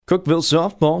Cookeville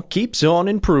softball keeps on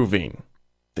improving.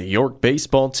 The York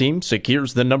baseball team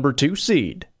secures the number 2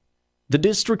 seed. The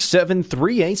District 7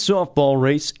 3A softball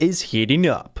race is heating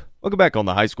up. Welcome back on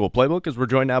the High School Playbook as we're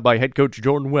joined now by head coach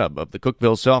Jordan Webb of the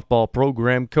Cookeville softball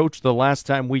program. Coach, the last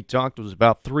time we talked was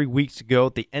about 3 weeks ago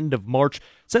at the end of March.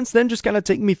 Since then, just kind of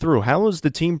take me through. How has the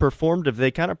team performed? Have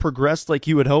they kind of progressed like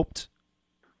you had hoped?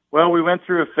 Well, we went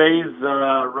through a phase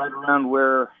right around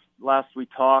where last we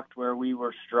talked where we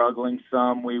were struggling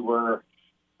some. We were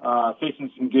facing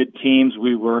some good teams.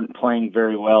 We weren't playing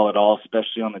very well at all,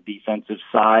 especially on the defensive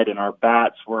side, and our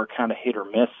bats were kind of hit or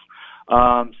miss.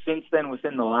 Since then,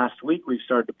 within the last week, we've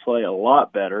started to play a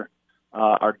lot better.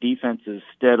 Our defense has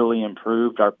steadily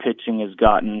improved. Our pitching has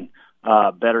gotten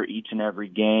better each and every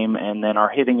game, and then our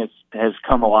hitting has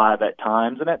come alive at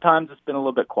times. And at times it's been a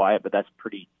little bit quiet, but that's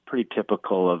pretty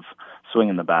typical of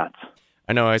swinging the bats.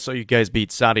 I know I saw you guys beat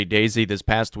Soddy Daisy this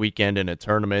past weekend in a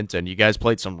tournament, and you guys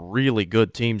played some really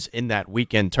good teams in that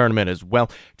weekend tournament as well.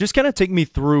 Just kind of take me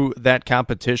through that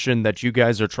competition that you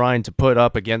guys are trying to put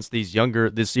up against this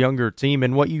younger team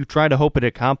and what you try to hope it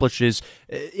accomplishes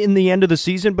in the end of the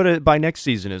season, but by next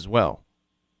season as well.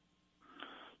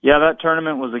 Yeah, that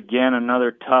tournament was, again,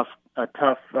 another tough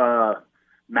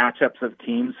matchups of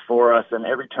teams for us, and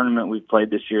every tournament we've played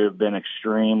this year have been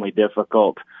extremely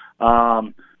difficult.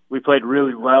 We played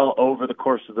really well over the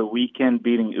course of the weekend,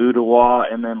 beating Ottawa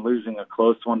and then losing a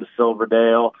close one to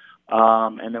Silverdale.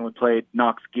 And then we played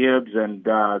Knox Gibbs, and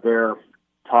they're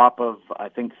top of, I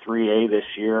think, 3A this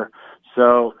year.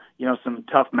 So, some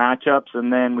tough matchups.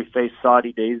 And then we faced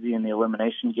Soddy Daisy in the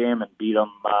elimination game and beat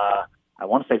them, I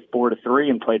want to say 4-3,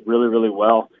 and played really, really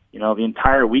well. The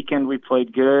entire weekend we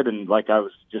played good, and like I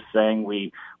was just saying,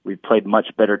 we played much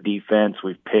better defense.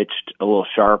 We've pitched a little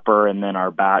sharper, and then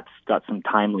our bats got some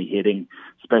timely hitting,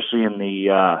 especially in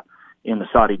the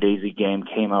Soddy Daisy game,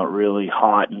 came out really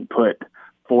hot and put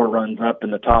 4 runs up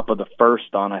in the top of the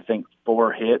first on, I think,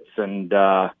 4 hits, and,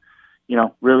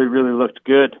 really, really looked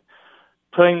good.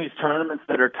 Playing these tournaments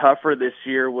that are tougher this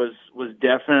year was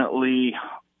definitely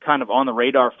kind of on the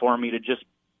radar for me to just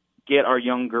get our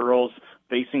young girls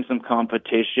facing some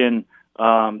competition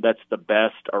that's the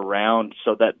best around,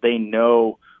 so that they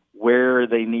know where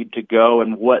they need to go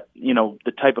and what,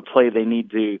 the type of play they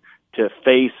need to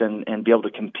face and be able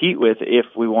to compete with if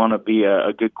we want to be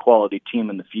a good quality team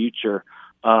in the future.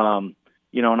 And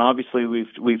obviously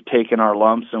we've taken our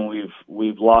lumps and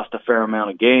we've lost a fair amount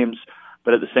of games,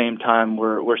 but at the same time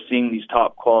we're seeing these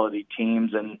top quality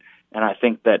teams, and I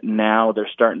think that now they're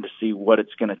starting to see what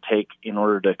it's going to take in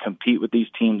order to compete with these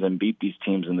teams and beat these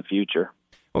teams in the future.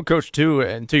 Well, Coach, too,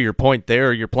 and to your point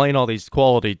there, you're playing all these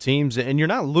quality teams, and you're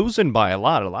not losing by a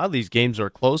lot. A lot of these games are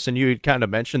close, and you had kind of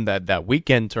mentioned that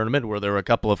weekend tournament where there were a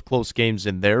couple of close games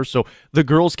in there, so the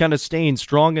girls kind of staying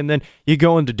strong, and then you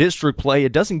go into district play.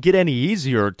 It doesn't get any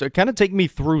easier. To kind of take me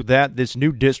through this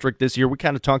new district this year. We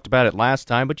kind of talked about it last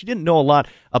time, but you didn't know a lot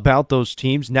about those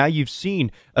teams. Now you've seen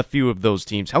a few of those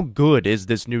teams. How good is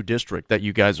this new district that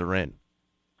you guys are in?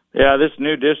 Yeah, this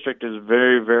new district is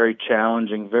very, very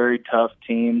challenging, very tough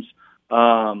teams.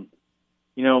 Lebanon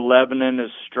is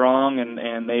strong,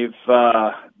 and they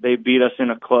beat us in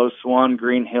a close one.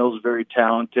 Green Hill's very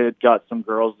talented, got some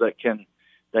girls that can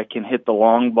hit the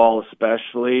long ball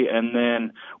especially. And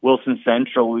then Wilson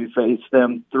Central, we faced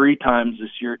them 3 times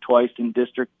this year, twice in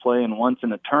district play and once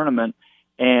in a tournament.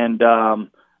 And,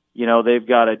 they've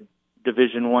got a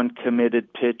Division I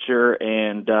committed pitcher,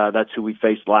 and that's who we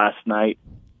faced last night.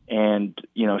 And,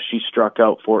 she struck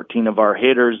out 14 of our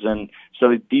hitters. And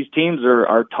so these teams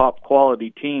are top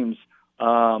quality teams,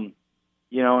 and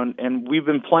we've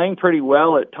been playing pretty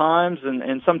well at times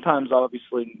and sometimes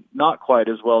obviously not quite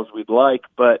as well as we'd like.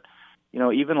 But,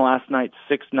 even last night's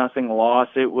 6-0 loss,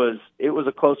 it was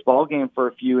a close ball game for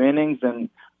a few innings, and,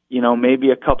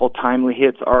 maybe a couple timely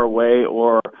hits our way,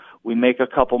 or we make a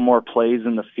couple more plays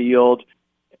in the field,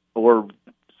 or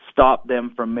stop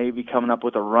them from maybe coming up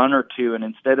with a run or two, and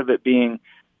instead of it being,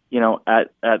 at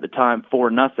the time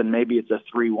 4-0, maybe it's a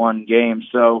 3-1 game.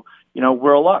 So,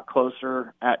 we're a lot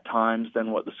closer at times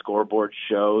than what the scoreboard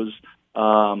shows.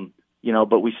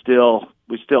 But we still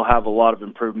have a lot of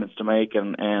improvements to make,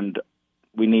 and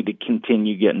we need to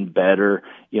continue getting better,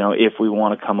 if we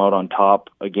want to come out on top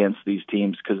against these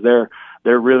teams, because they're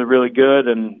really, really good,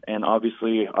 and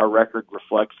obviously our record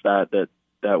reflects that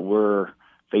we're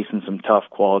facing some tough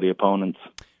quality opponents.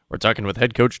 We're talking with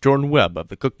head coach Jordan Webb of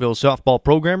the Cookeville softball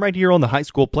program right here on the High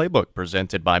School Playbook,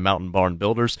 presented by Mountain Barn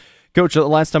Builders. Coach, the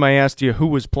last time I asked you who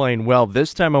was playing well.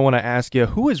 This time I want to ask you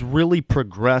who has really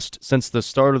progressed since the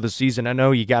start of the season. I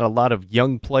know you got a lot of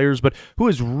young players, but who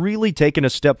has really taken a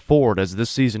step forward as this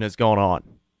season has gone on?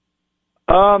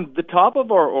 The top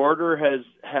of our order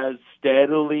has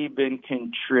steadily been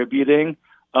contributing,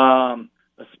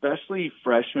 especially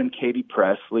freshman Katie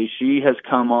Presley. She has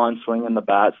come on swinging the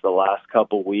bats the last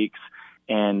couple weeks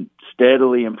and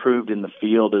steadily improved in the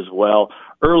field as well.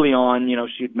 Early on,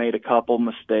 she'd made a couple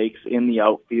mistakes in the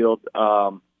outfield,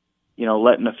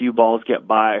 letting a few balls get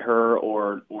by her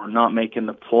or not making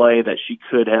the play that she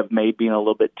could have made, being a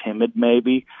little bit timid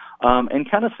maybe. And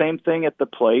kind of same thing at the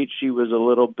plate. She was a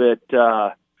little bit,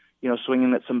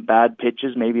 swinging at some bad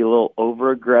pitches, maybe a little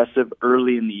over-aggressive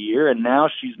early in the year. And now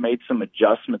she's made some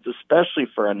adjustments, especially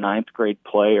for a ninth-grade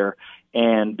player.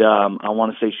 And I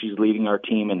want to say she's leading our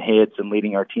team in hits and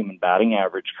leading our team in batting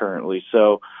average currently.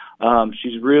 So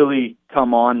she's really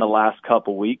come on the last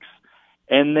couple weeks.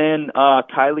 And then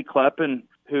Kylie Kleppen,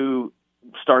 who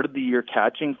started the year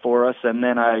catching for us, and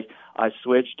then I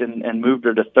switched and moved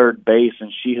her to third base,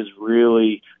 and she has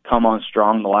really come on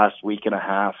strong the last week and a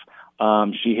half.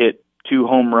 She hit 2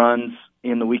 home runs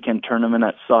in the weekend tournament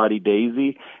at Saudi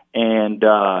Daisy and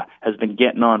has been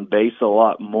getting on base a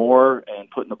lot more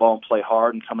and putting the ball in play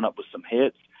hard and coming up with some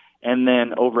hits. And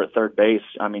then over at third base,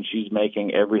 she's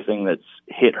making everything that's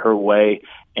hit her way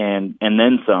and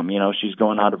then some. She's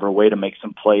going out of her way to make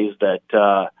some plays that,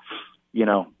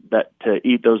 that to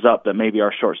eat those up that maybe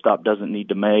our shortstop doesn't need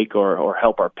to make or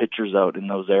help our pitchers out in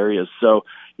those areas. So,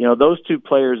 those 2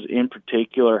 players in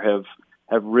particular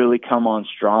have really come on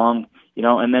strong,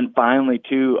 and then finally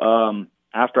too,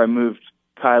 after I moved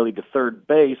Kylie to third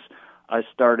base, I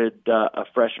started a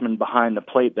freshman behind the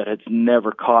plate that had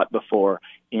never caught before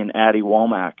in Addie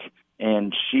Womack,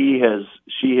 and she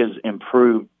has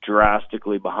improved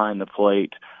drastically behind the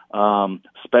plate,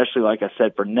 especially like I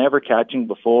said, for never catching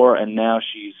before, and now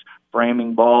she's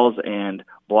framing balls and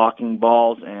blocking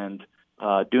balls and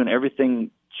doing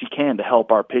everything she can to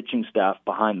help our pitching staff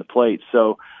behind the plate.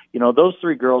 So, those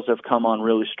 3 girls have come on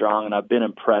really strong, and I've been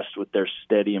impressed with their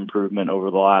steady improvement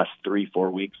over the last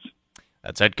 3-4 weeks.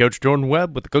 That's head coach Jordan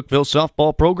Webb with the Cookeville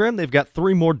softball program. They've got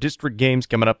 3 more district games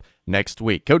coming up next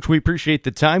week. Coach, we appreciate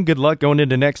the time. Good luck going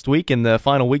into next week and the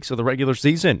final weeks of the regular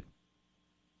season.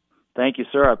 Thank you,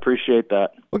 sir. I appreciate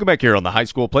that. Welcome back here on the High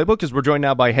School Playbook as we're joined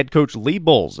now by head coach Lee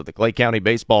Bowles of the Clay County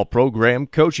baseball program.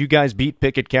 Coach, you guys beat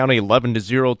Pickett County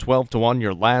 11-0, 12-1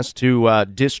 your last 2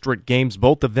 district games,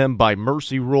 both of them by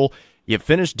mercy rule. You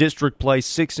finish district play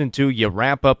 6-2. You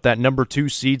wrap up that number 2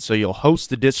 seed, so you'll host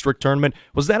the district tournament.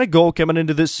 Was that a goal coming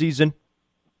into this season?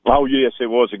 Oh, yes, it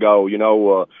was a goal.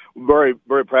 Very,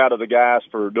 very proud of the guys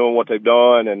for doing what they've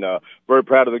done, and very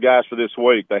proud of the guys for this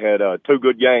week. They had 2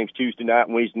 good games Tuesday night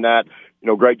and Wednesday night.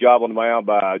 Great job on the mound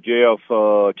by Jeff.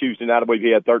 Tuesday night, I believe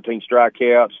he had 13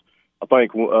 strikeouts. I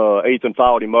think Ethan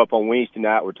followed him up on Wednesday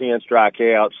night with 10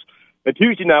 strikeouts. And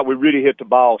Tuesday night, we really hit the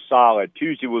ball solid.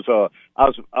 Tuesday was I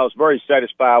was very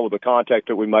satisfied with the contact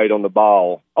that we made on the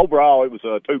ball. Overall, it was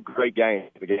 2 great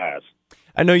games for the guys.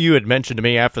 I know you had mentioned to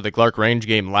me after the Clark Range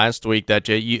game last week that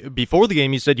before the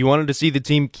game you said you wanted to see the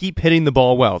team keep hitting the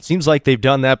ball well. It seems like they've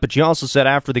done that, but you also said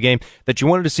after the game that you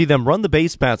wanted to see them run the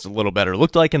base paths a little better. It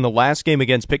looked like in the last game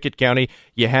against Pickett County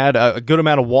you had a good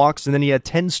amount of walks, and then you had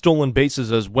 10 stolen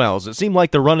bases as well. Does it seem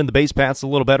like they're running the base paths a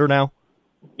little better now?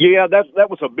 Yeah, that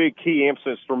was a big key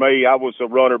emphasis for me. I was a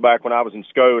runner back when I was in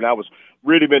school, and I was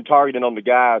really been targeting on the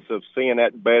guys of seeing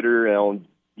that better and on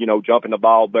jumping the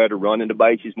ball better, running the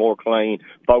bases more clean,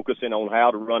 focusing on how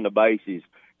to run the bases.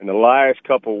 In the last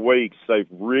couple of weeks, they've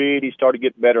really started to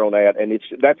get better on that, and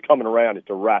that's coming around at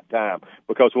the right time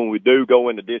because when we do go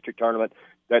in the district tournament,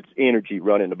 that's energy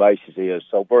running the bases is.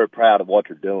 So very proud of what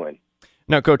they're doing.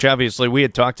 Now, Coach, obviously we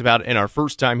had talked about in our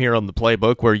first time here on the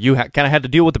Playbook where you kind of had to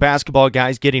deal with the basketball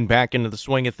guys getting back into the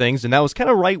swing of things, and that was kind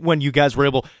of right when you guys were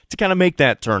able to kind of make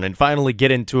that turn and finally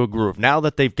get into a groove. Now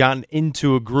that they've gotten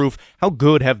into a groove, how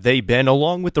good have they been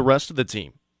along with the rest of the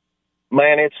team?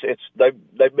 Man,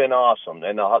 they've been awesome,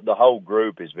 and the whole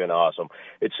group has been awesome.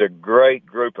 It's a great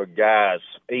group of guys,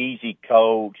 easy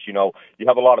coach. You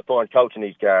have a lot of fun coaching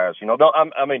these guys.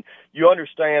 I mean, you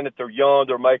understand that they're young,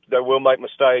 they will make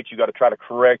mistakes. You got to try to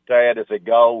correct that as they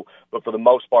go. But for the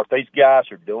most part, these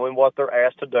guys are doing what they're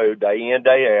asked to do day in,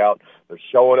 day out. They're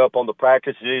showing up on the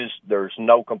practices. There's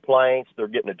no complaints. They're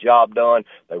getting the job done.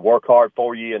 They work hard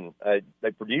for you, and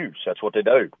they produce. That's what they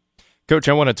do. Coach,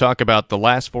 I want to talk about the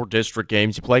last 4 district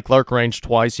games. You play Clark Range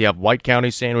twice. You have White County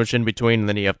sandwiched in between, and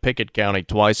then you have Pickett County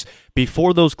twice.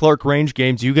 Before those Clark Range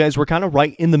games, you guys were kind of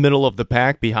right in the middle of the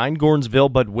pack, behind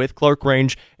Gordonsville, but with Clark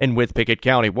Range and with Pickett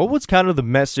County. What was kind of the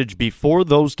message before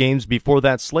those games, before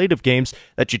that slate of games,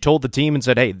 that you told the team and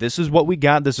said, hey, this is what we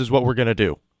got, this is what we're going to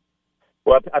do?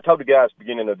 Well, I told the guys at the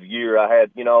beginning of the year, I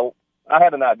I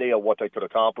had an idea of what they could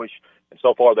accomplish, and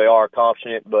so far they are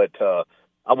accomplishing it, but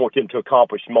I want them to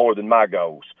accomplish more than my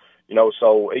goals.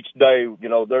 So each day,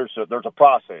 there's a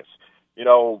process.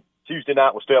 Tuesday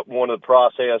night was step 1 of the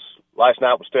process. Last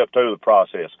night was step 2 of the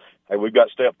process. Hey, we've got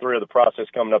step 3 of the process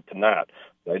coming up tonight.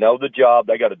 They know the job.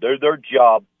 They got to do their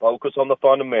job, focus on the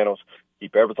fundamentals,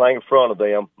 keep everything in front of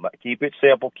them, keep it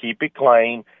simple, keep it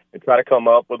clean, and try to come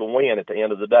up with a win at the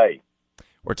end of the day.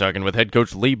 We're talking with head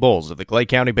coach Lee Bowles of the Clay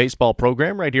County Baseball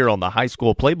Program right here on the High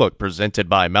School Playbook presented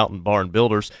by Mountain Barn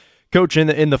Builders. Coach,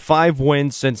 in the 5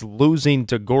 wins since losing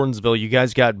to Gordonsville, you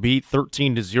guys got beat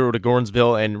 13-0 to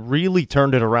Gordonsville and really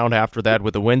turned it around after that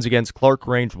with the wins against Clark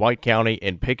Range, White County,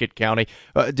 and Pickett County.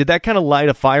 Did that kind of light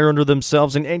a fire under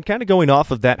themselves? And kind of going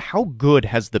off of that, how good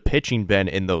has the pitching been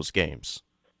in those games?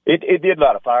 It did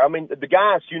light a fire. I mean, the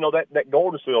guys, that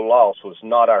Gordonsville loss was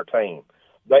not our team.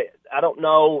 I don't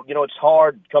know, it's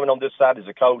hard coming on this side as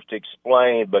a coach to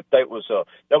explain, but that was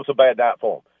a bad night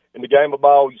for them. In the game of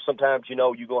ball, sometimes, you're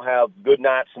going to have good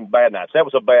nights and bad nights. That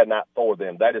was a bad night for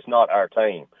them. That is not our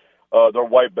team. They're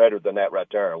way better than that right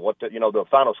there. The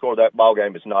final score of that ball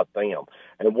game is not them.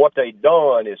 And what they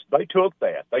done is they took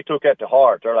that. They took that to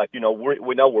heart. They're like, we know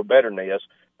we're better than this,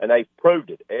 and they've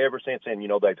proved it ever since then.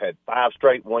 They've had 5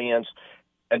 straight wins,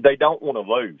 and they don't want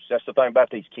to lose. That's the thing about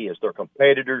these kids. They're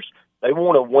competitors. They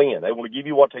want to win. They want to give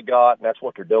you what they got, and that's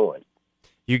what they're doing.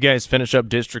 You guys finish up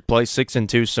district play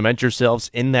 6-2, cement yourselves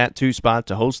in that 2 spot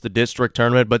to host the district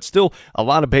tournament, but still a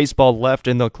lot of baseball left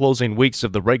in the closing weeks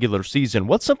of the regular season.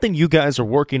 What's something you guys are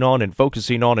working on and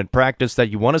focusing on in practice that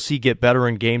you want to see get better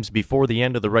in games before the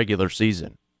end of the regular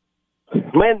season?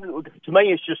 Man, to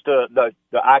me, it's just the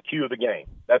IQ of the game.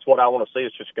 That's what I want to see.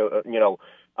 It's just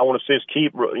I want to see us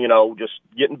keep just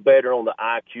getting better on the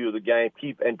IQ of the game.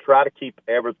 Try to keep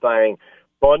everything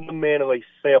fundamentally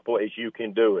simple as you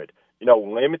can do it.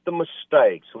 Limit the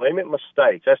mistakes. Limit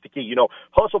mistakes. That's the key.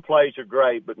 Hustle plays are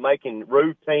great, but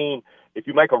if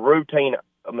you make a routine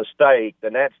mistake,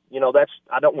 then that's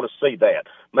I don't want to see that.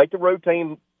 Make the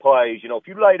routine plays. If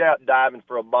you laid out diving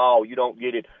for a ball, you don't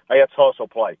get it. Hey, that's hustle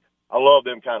play. I love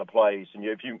them kind of plays. And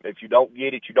if you don't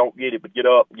get it, you don't get it, but get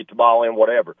up, get the ball in,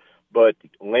 whatever. But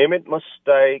limit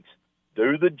mistakes,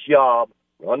 do the job,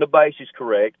 run the bases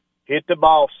correct, hit the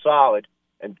ball solid,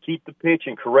 and keep the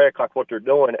pitching correct like what they're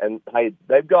doing. And, hey,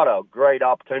 they've got a great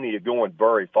opportunity of going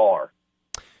very far.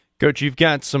 Coach, you've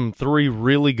got some 3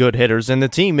 really good hitters, and the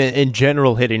team in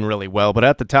general hitting really well. But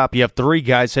at the top, you have 3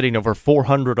 guys hitting over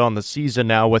 400 on the season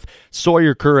now, with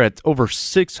Sawyer Kerr at over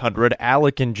 600,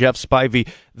 Alec and Jeff Spivey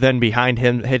then behind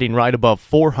him hitting right above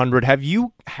 400. Have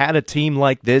you had a team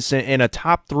like this and a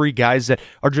top 3 guys that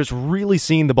are just really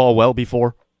seeing the ball well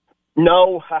before?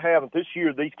 No, I haven't. This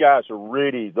year, these guys are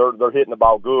really, they're hitting the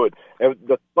ball good. And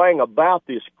the thing about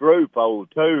this group,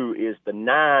 too, is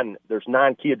there's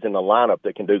 9 kids in the lineup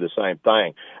that can do the same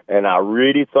thing. And I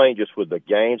really think just with the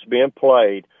games being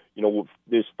played,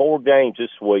 there's 4 games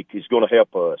this week is going to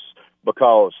help us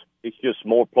because it's just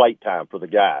more plate time for the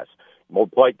guys. More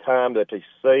plate time that they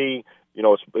see,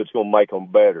 it's going to make them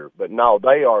better. But no,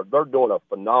 they're doing a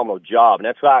phenomenal job. And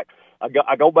that's like,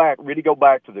 I go back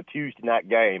to the Tuesday night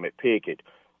game at Pickett.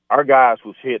 Our guys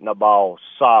was hitting the ball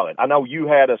solid. I know you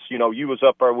had us, you was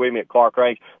up there with me at Clark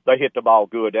Range. They hit the ball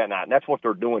good that night, and that's what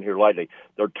they're doing here lately.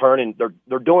 They're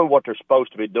doing what they're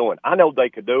supposed to be doing. I know they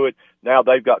could do it. Now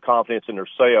they've got confidence in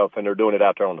themselves, and they're doing it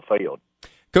out there on the field.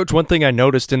 Coach, one thing I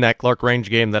noticed in that Clark Range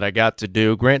game that I got to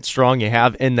do, Grant Strong you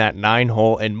have in that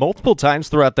 9-hole, and multiple times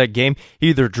throughout that game, he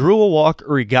either drew a walk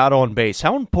or he got on base.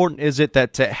 How important is it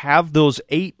that to have those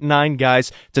 8-9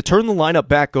 guys to turn the lineup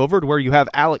back over to where you have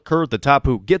Alec Kerr at the top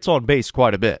who gets on base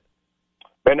quite a bit?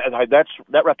 And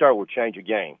that right there will change a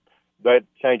game. That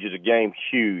changes a game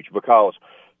huge because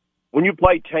when you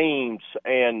play teams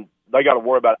and they got to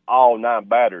worry about all 9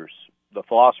 batters, the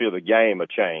philosophy of the game will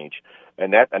change.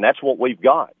 And that's what we've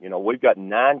got. We've got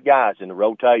 9 guys in the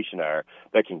rotation there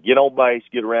that can get on base,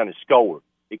 get around, and score.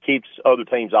 It keeps other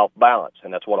teams off balance,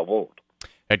 and that's what I want.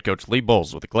 Head coach Lee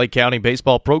Bowles with the Clay County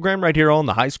Baseball Program right here on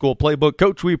the High School Playbook.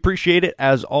 Coach, we appreciate it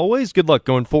as always. Good luck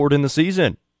going forward in the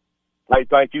season. Hey,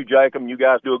 thank you, Jacob. You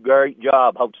guys do a great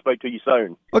job. Hope to speak to you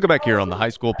soon. Welcome back here on the High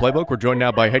School Playbook. We're joined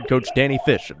now by head coach Danny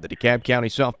Fish of the DeKalb County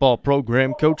Softball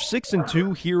Program. Coach,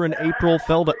 6-2 here in April,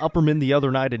 fell to Upperman the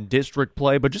other night in district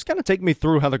play, but just kind of take me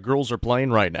through how the girls are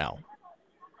playing right now.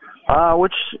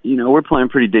 We're playing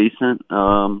pretty decent.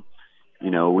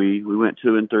 We went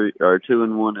 2-3 or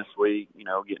 2-1 this week.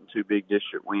 Getting 2 big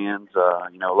district wins.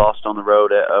 Lost on the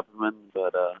road at Upperman,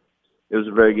 but it was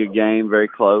a very good game, very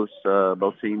close.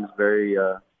 Both teams very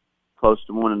close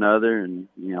to one another, and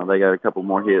they got a couple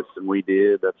more hits than we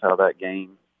did. That's how that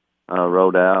game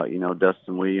rolled out.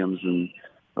 Dustin Williams and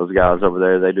those guys over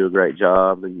there, they do a great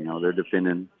job. They're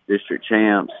defending district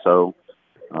champs, so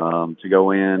to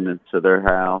go in to their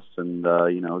house and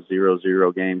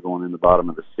 0-0 game going in the bottom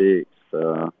of the sixth,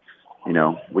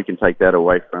 we can take that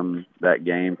away from that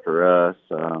game for us.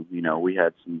 We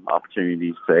had some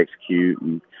opportunities to execute,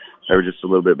 and they were just a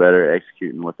little bit better at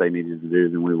executing what they needed to do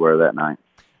than we were that night.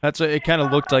 It kind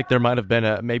of looked like there might have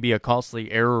been maybe a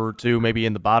costly error or two, maybe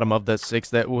in the bottom of that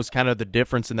sixth. That was kind of the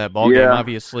difference in that ball game.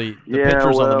 Obviously, the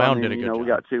pitchers on the mound did a good job. We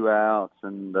got 2 outs,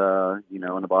 and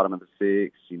in the bottom of the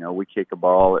sixth, we kick a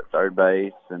ball at third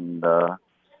base and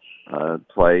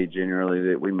play generally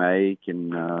that we make,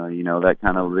 and that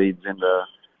kind of leads into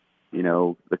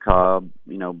the Cobb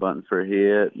bunting for a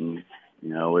hit, and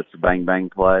it's a bang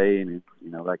bang play, and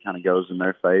that kind of goes in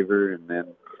their favor, and then.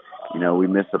 We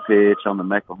missed a pitch on the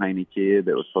McElhaney kid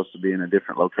that was supposed to be in a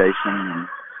different location, and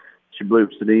she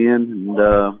bloops it in,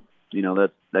 and,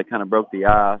 that kind of broke the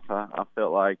ice, I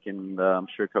felt like, and I'm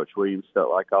sure Coach Williams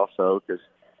felt like also, because,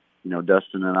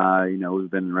 Dustin and I,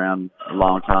 we've been around a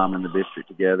long time in the district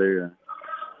together.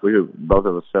 Both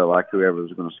of us felt like whoever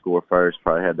was going to score first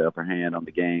probably had the upper hand on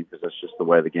the game, because that's just the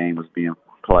way the game was being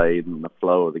played and the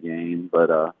flow of the game,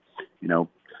 but,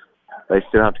 they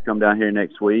still have to come down here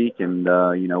next week, and,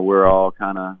 we're all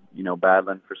kind of,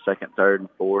 battling for second, third, and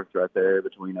fourth right there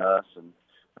between us and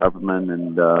Upperman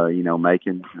and,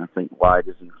 Macon. I think White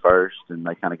is in first, and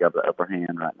they kind of got the upper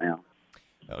hand right now.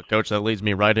 Coach, that leads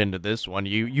me right into this one.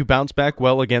 You bounced back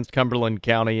well against Cumberland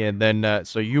County, and then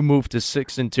so you moved to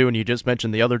 6-2, and you just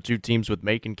mentioned the other 2 teams with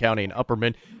Macon County and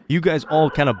Upperman. You guys all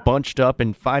kind of bunched up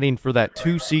and fighting for that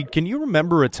 2 seed. Can you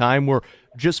remember a time where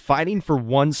just fighting for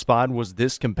one spot was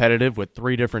this competitive with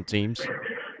 3 different teams?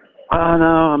 No,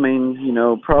 I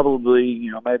mean, probably,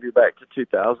 maybe back to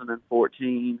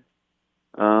 2014.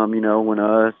 When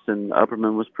us and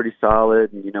Upperman was pretty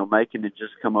solid, and, Macon had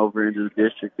just come over into the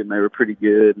district and they were pretty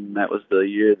good, and that was the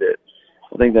year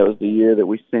that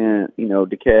we sent,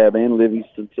 DeKalb and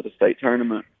Livingston to the state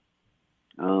tournament.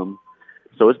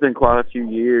 So it's been quite a few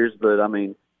years, but I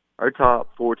mean, our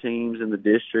top 4 teams in the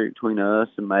district between us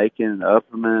and Macon and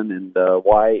Upperman and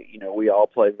White, we all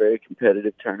play very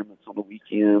competitive tournaments on the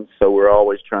weekends, so we're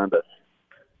always trying to,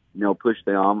 push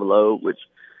the envelope, which,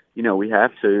 we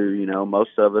have to.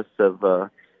 Most of us have,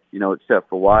 except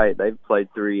for White, they've played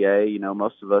 3A.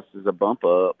 Most of us is a bump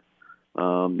up,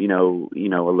 a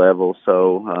level.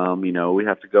 So, we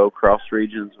have to go cross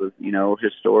regions with,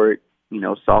 historic,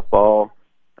 softball,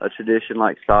 a tradition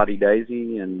like Saudi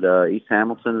Daisy, and East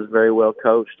Hamilton is very well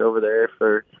coached over there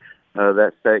for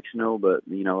that sectional. But,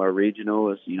 our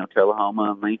regional is,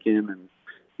 Tullahoma and Lincoln and,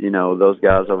 those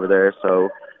guys over there. So,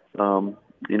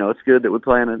 it's good that we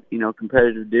play in a,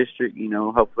 competitive district.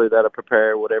 Hopefully that'll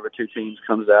prepare whatever 2 teams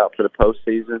comes out for the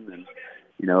postseason. And,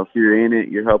 if you're in it,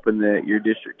 you're hoping that your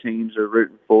district teams are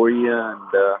rooting for you.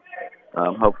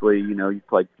 And hopefully, you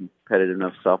play competitive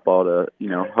enough softball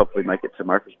to, hopefully make it to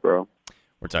Murfreesboro.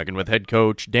 We're talking with head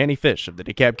coach Danny Fish of the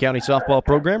DeKalb County softball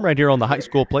program right here on the High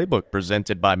School Playbook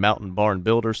presented by Mountain Barn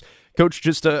Builders. Coach,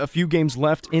 just a few games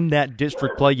left in that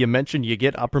district play. You mentioned you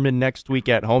get Upperman next week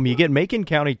at home. You get Macon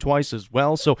County twice as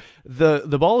well. So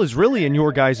the ball is really in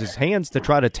your guys' hands to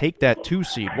try to take that 2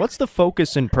 seed. What's the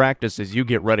focus in practice as you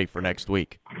get ready for next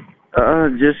week?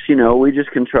 We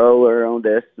just control our own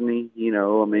destiny.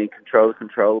 Control the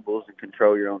controllables and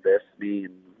control your own destiny,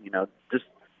 and, just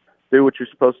do what you're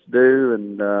supposed to do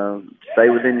and stay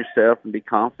within yourself and be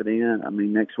confident. I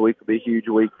mean, next week will be a huge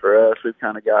week for us. We've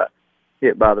kind of got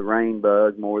hit by the rain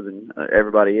bug more than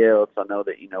everybody else. I know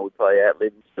that, we play at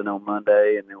Livingston on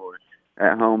Monday, and then we're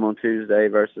at home on Tuesday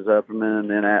versus Upperman, and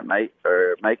then at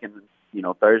Macon,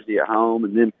 Thursday at home.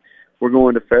 And then we're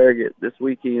going to Farragut this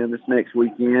next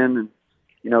weekend, and,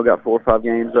 got 4 or 5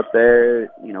 games up there.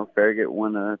 Farragut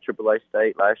won a AAA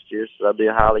state last year, so that'll be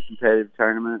a highly competitive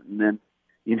tournament. And then,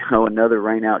 another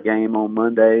rain-out game on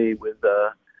Monday with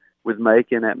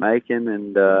Macon at Macon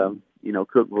and,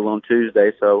 Cookeville on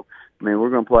Tuesday. So, I mean,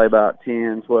 we're going to play about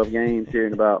 10, 12 games here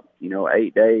in about,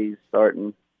 8 days,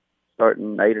 starting 8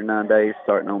 or 9 days,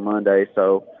 starting on Monday.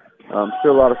 So,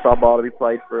 still a lot of softball to be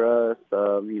played for us.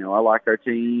 I like our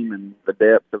team and the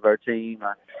depth of our team.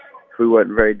 If we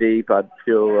wasn't very deep, I'd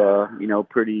feel,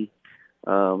 pretty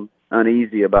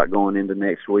uneasy about going into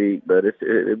next week, but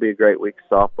it'll be a great week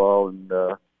of softball, and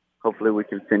hopefully we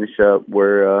can finish up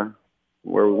where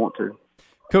we want to.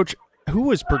 Coach,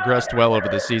 who has progressed well over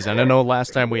the season? I know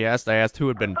last time I asked who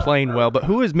had been playing well, but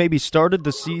who has maybe started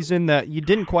the season that you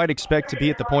didn't quite expect to be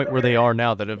at the point where they are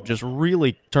now, that have just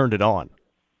really turned it on?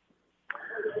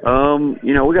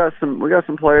 We got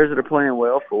some players that are playing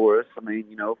well for us. I mean,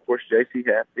 of course, J.C.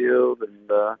 Hatfield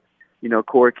and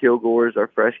Corey Kilgore is our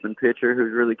freshman pitcher who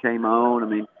really came on. I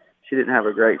mean, she didn't have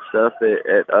her great stuff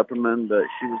at Upperman, but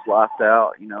she was lights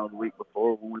out. The week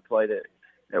before when we played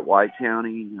at White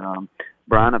County.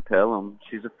 Bryna Pelham,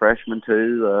 she's a freshman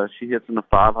too. She hits in the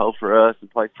 5-hole for us and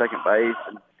plays second base,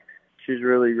 and she's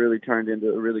really, really turned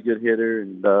into a really good hitter.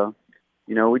 And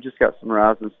we just got some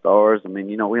rising stars. I mean,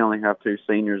 we only have 2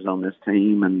 seniors on this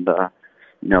team, and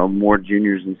more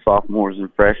juniors and sophomores and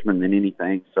freshmen than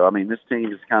anything. So I mean, this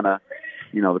team is kind of,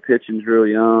 the pitching's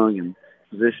really young and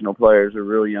positional players are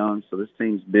really young. So this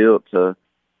team's built to,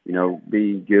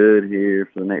 be good here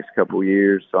for the next couple of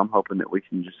years. So I'm hoping that we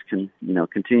can just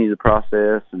continue the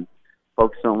process and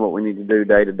focus on what we need to do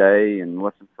day to day and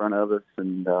what's in front of us.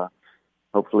 And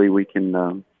hopefully we can,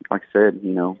 like I said,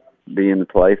 be in the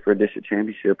play for a district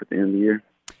championship at the end of the year.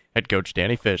 Head coach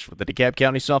Danny Fish with the DeKalb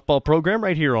County softball program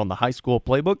right here on the High School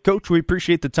Playbook. Coach, we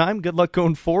appreciate the time. Good luck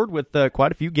going forward with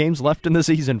quite a few games left in the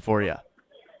season for you.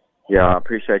 Yeah, I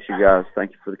appreciate you guys.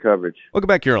 Thank you for the coverage. Welcome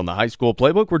back here on the High School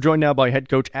Playbook. We're joined now by head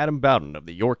coach Adam Bowden of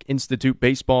the York Institute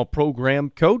baseball program.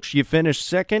 Coach, you finished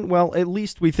second. Well, at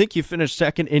least we think you finished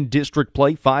second in district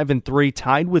play, 5-3,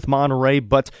 tied with Monterey,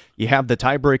 but you have the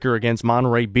tiebreaker against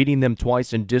Monterey, beating them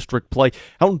twice in district play.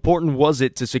 How important was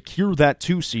it to secure that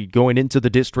 2 seed going into the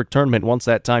district tournament once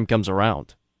that time comes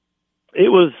around? It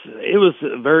was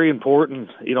very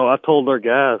important. I told our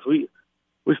guys,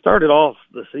 we started off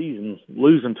the season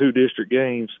losing 2 district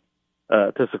games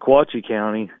to Sequatchie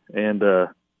County, and I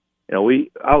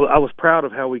was proud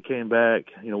of how we came back.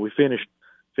 We finished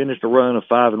a run of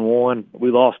 5-1.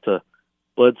 We lost to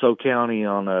Bledsoe County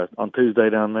on Tuesday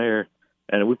down there,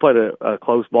 and we played a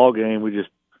close ball game. We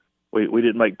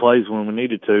didn't make plays when we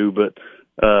needed to, but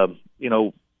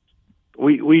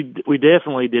we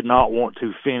definitely did not want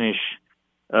to finish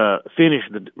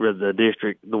the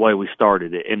district the way we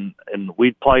started it, and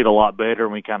we played a lot better,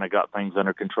 and we kind of got things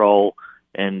under control,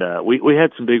 and we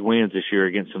had some big wins this year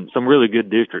against some really good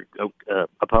district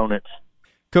opponents.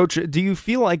 Coach, do you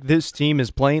feel like this team is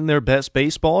playing their best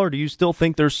baseball, or do you still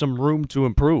think there's some room to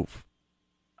improve?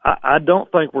 I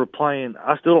don't think we're playing.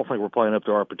 I still don't think we're playing up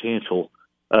to our potential.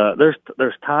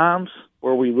 There's times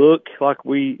where we look like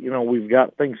we've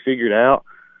got things figured out.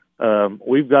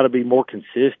 We've got to be more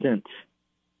consistent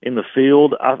in the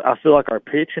field. I feel like our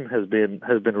pitching has been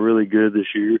really good this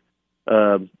year,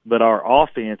 but our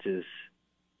offense is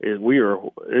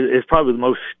probably the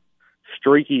most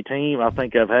streaky team I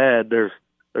think I've had. There's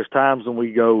times when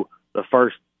we go the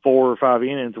first 4 or 5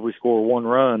 innings and we score 1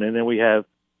 run, and then we've had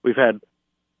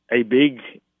a big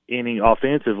inning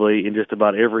offensively in just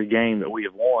about every game that we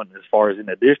have won as far as in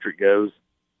the district goes.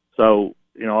 So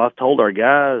I've told our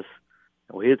guys,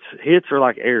 hits are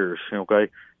like errors.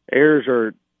 Okay,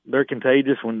 they're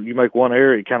contagious. When you make one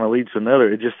error, it kind of leads to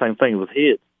another. It's just the same thing with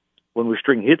hits. When we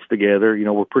string hits together,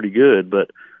 we're pretty good.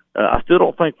 But I still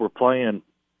don't think we're playing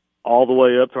all the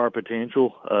way up to our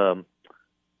potential.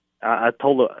 I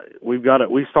told we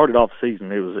started off the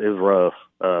season. It was rough,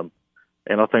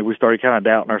 and I think we started kind of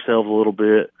doubting ourselves a little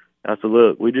bit. I said,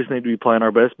 look, we just need to be playing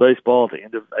our best baseball at the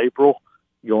end of April,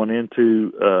 going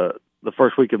into the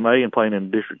first week of May and playing in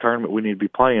the district tournament. We need to be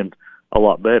playing a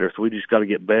lot better. So we just got to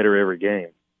get better every game.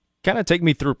 Kind of take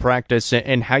me through practice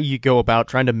and how you go about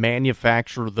trying to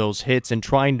manufacture those hits and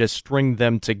trying to string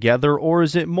them together, or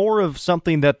is it more of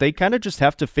something that they kind of just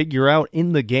have to figure out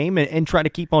in the game and try to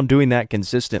keep on doing that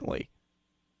consistently?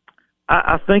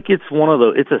 I think it's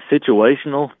it's a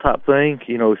situational type thing.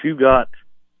 If you've got,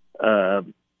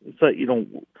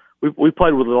 we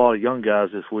played with a lot of young guys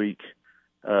this week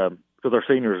because our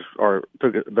seniors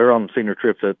they're on senior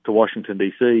trip to Washington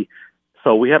D.C.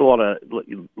 So we had a lot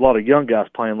of young guys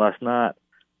playing last night,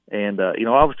 and I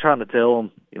was trying to tell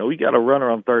them, we got a runner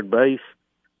on third base,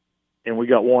 and we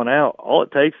got 1 out. All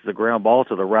it takes is a ground ball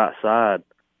to the right side.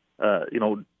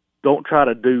 Don't try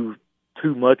to do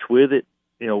too much with it.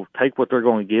 Take what they're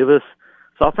going to give us.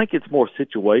 So I think it's more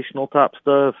situational type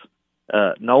stuff,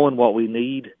 knowing what we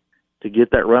need to get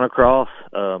that run across.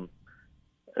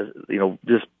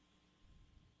 Just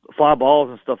fly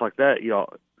balls and stuff like that.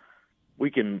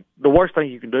 The worst thing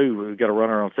you can do when we've got a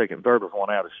runner on second and third with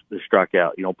 1 out is strike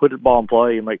out. Put the ball in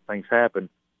play and make things happen.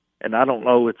 And I don't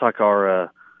know, it's like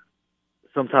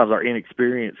sometimes our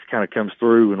inexperience kind of comes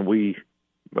through and we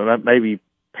maybe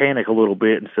panic a little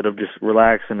bit instead of just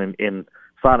relaxing and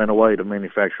finding a way to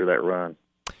manufacture that run.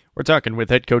 We're talking with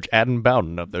head coach Adam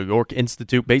Bowden of the York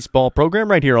Institute baseball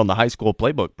program right here on the High School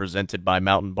Playbook presented by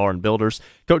Mountain Barn Builders.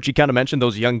 Coach, you kind of mentioned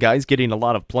those young guys getting a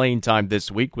lot of playing time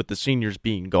this week with the seniors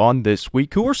being gone this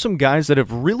week. Who are some guys that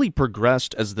have really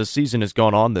progressed as the season has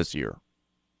gone on this year?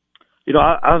 You know,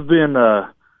 I've been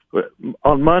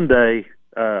on Monday,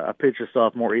 I pitched a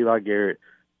sophomore, Eli Garrett,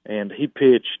 and he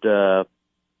pitched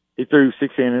he threw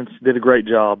 6 innings, did a great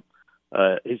job.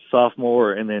 He's a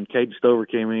sophomore, and then Caden Stover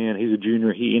came in. He's a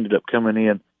junior. He ended up coming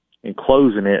in and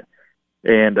closing it.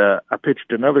 And I pitched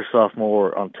another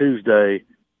sophomore on Tuesday,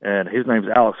 and his name's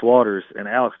Alex Waters, and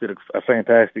Alex did a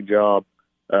fantastic job.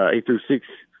 He threw six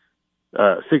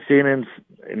innings,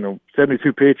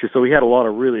 72 pitches, so he had a lot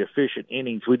of really efficient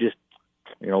innings. We just,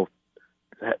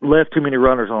 left too many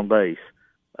runners on base.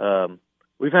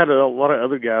 We've had a lot of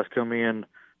other guys come in,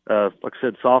 like I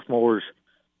said, sophomores.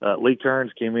 Lee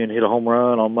Kearns came in, hit a home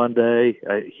run on Monday,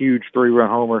 a huge 3-run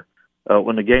homer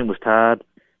when the game was tied.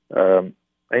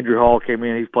 Andrew Hall came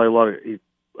in. He played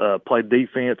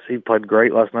defense. He played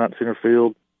great last night in center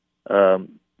field.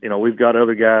 We've got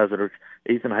other guys that are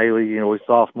Ethan Haley. He's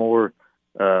sophomore,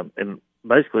 and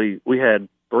basically we had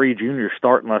 3 juniors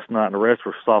starting last night, and the rest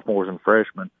were sophomores and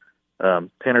freshmen.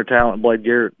 Tanner Talent and Blade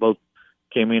Garrett both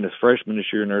came in as freshmen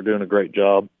this year, and they're doing a great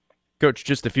job. Coach,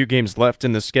 just a few games left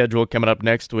in the schedule coming up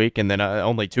next week, and then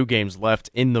only 2 games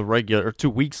left in the regular, or 2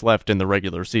 weeks left in the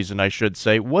regular season, I should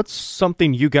say. What's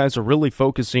something you guys are really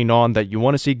focusing on that you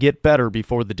want to see get better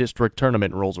before the district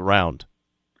tournament rolls around?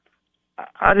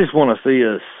 I just want to see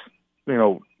us, we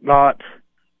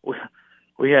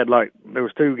had there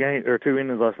was 2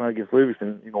 innings last night against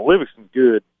Livingston. Livingston's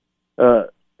good, and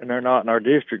they're not in our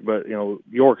district, but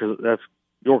York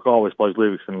always plays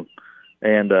Livingston,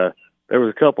 and there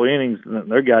was a couple innings,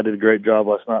 and their guy did a great job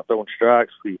last night throwing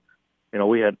strikes. He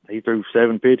threw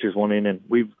 7 pitches one inning.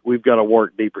 We've got to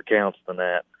work deeper counts than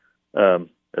that.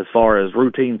 As far as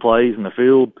routine plays in the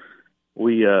field,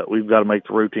 we've got to make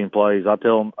the routine plays. I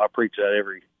tell them, I preach that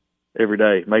every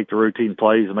day. Make the routine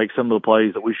plays and make some of the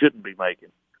plays that we shouldn't be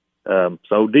making.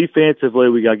 So defensively,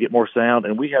 we got to get more sound,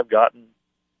 and we have gotten,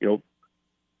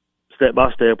 step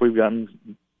by step, we've gotten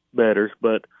better.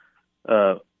 But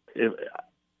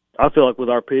I feel like with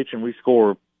our pitch and we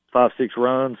score 5-6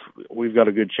 runs, we've got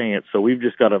a good chance. So we've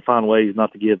just got to find ways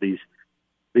not to give these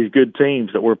good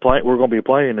teams that we're going to be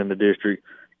playing in the district,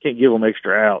 can't give them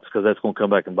extra outs because that's going to come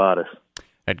back and bite us.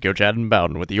 Head Coach Adam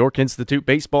Bowden with the York Institute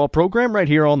baseball program right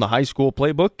here on the High School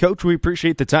Playbook. Coach, we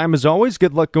appreciate the time as always.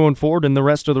 Good luck going forward in the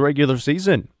rest of the regular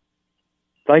season.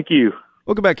 Thank you.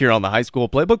 Welcome back here on the High School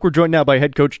Playbook. We're joined now by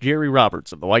head coach Jerry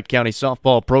Roberts of the White County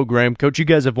softball program. Coach, you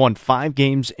guys have won 5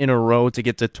 games in a row to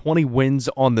get to 20 wins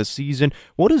on the season.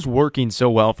 What is working so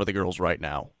well for the girls right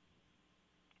now?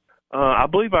 I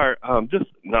believe Addie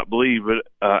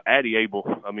Abel.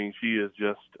 I mean, she is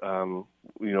just,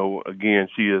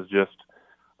 she is just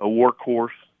a workhorse,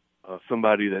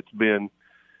 somebody that's been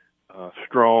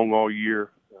strong all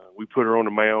year. We put her on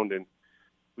the mound and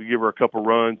we give her a couple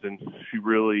runs, and she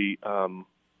really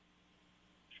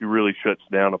shuts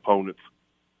down opponents.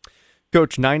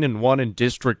 Coach, 9-1 in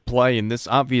district play, and this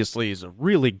obviously is a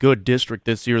really good district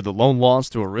this year. The lone loss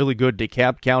to a really good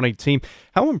DeKalb County team.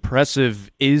 How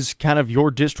impressive is kind of your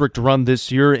district run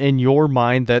this year in your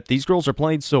mind that these girls are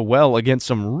playing so well against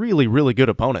some really, really good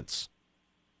opponents?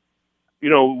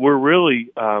 We're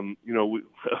really, some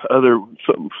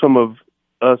of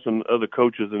us and other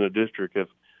coaches in the district have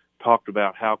talked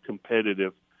about how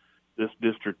competitive this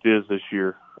district is this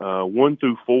year. 1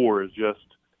 through 4 is just,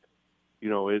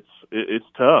 it's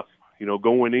tough.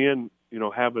 Going in,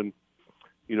 having,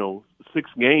 6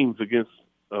 games against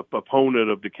an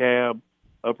opponent of DeKalb,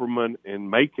 Upperman,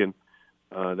 and Macon.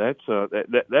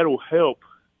 That'll help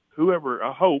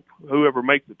whoever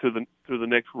makes it to the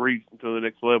next region, to the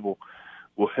next level,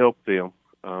 will help them.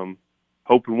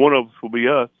 Hoping one of us will be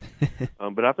us,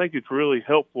 but I think it's really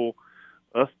helpful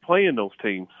us playing those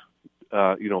teams,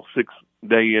 6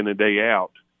 day in and day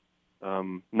out,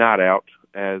 not out,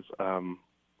 as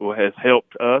has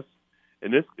helped us.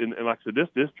 And this, and like I said, this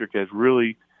district has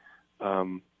really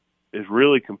is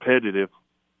really competitive,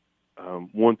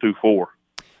 1 through 4.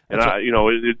 And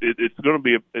it's going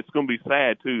to be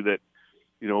sad too that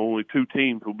only 2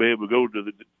 teams will be able to go to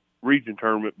the region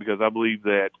tournament, because I believe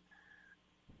that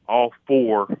all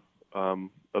 4 of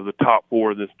the top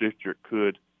 4 of this district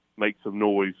could make some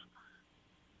noise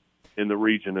in the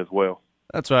region as well.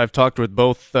 That's why I've talked with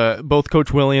both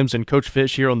Coach Williams and Coach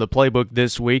Fish here on the playbook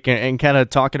this week, and kind of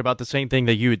talking about the same thing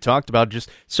that you had talked about, just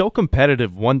so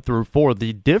competitive 1 through 4.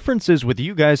 The difference is with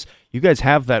you guys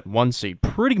have that 1 seed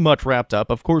pretty much wrapped up.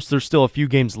 Of course, there's still a few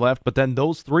games left, but then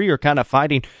those 3 are kind of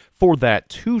fighting for that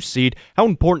 2 seed. How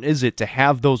important is it to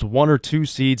have those 1 or 2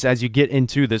 seeds as you get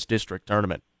into this district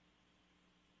tournament?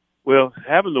 Well,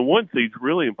 having the 1 seed is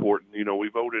really important. You know, we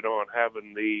voted on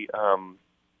having the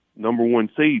number 1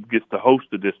 seed gets to host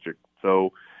the district.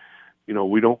 So, you know,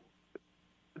 we don't,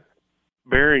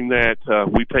 bearing that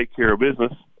we take care of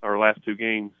business our last 2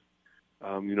 games,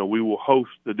 you know, we will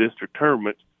host the district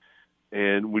tournament,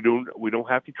 and we don't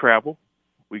have to travel.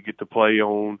 We get to play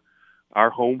on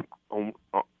our home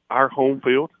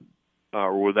field,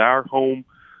 or with our home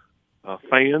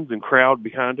fans and crowd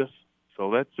behind us.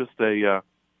 So that's just a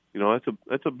you know,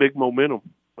 that's a big momentum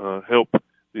help,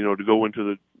 you know, to go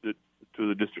into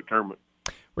the district tournament.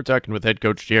 We're talking with head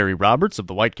coach Jerry Roberts of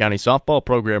the White County softball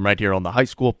program right here on the High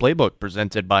School Playbook,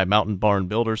 presented by Mountain Barn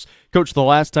Builders. Coach, the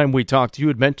last time we talked, you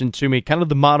had mentioned to me kind of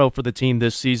the motto for the team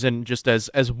this season, just as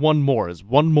one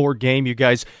more game. You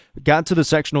guys got to the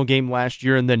sectional game last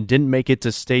year and then didn't make it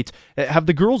to state. Have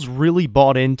the girls really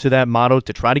bought into that motto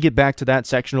to try to get back to that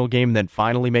sectional game and then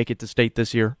finally make it to state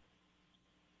this year?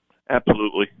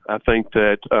 Absolutely. I think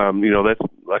that, you know, that's,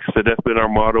 like I said, that's been our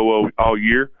motto all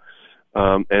year.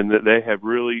 And that they have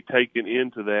really taken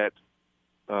into that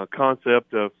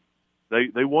concept of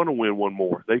they want to win one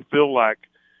more. They feel like,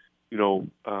 you know,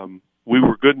 we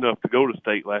were good enough to go to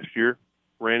state last year,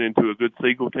 ran into a good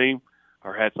Siegel team.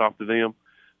 Our hats off to them.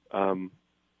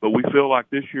 But we feel like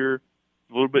this year is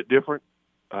a little bit different.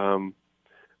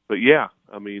 But, yeah,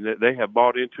 I mean, they have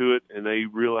bought into it, and they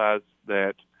realize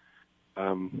that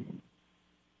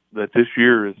that this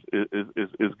year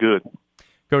is good.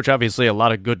 Coach, obviously a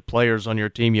lot of good players on your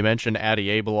team. You mentioned Addie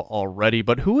Abel already,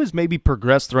 but who has maybe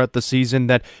progressed throughout the season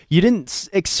that you didn't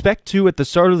expect to at the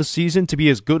start of the season to be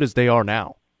as good as they are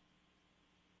now?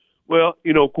 Well,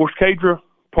 you know, of course, Kadra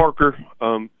Parker,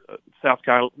 South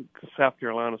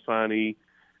Carolina signee.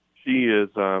 She is,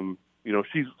 you know,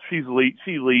 she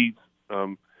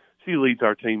leads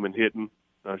our team in hitting.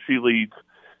 She leads.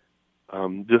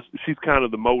 She's kind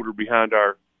of the motor behind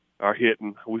our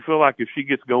hitting. We feel like if she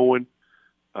gets going,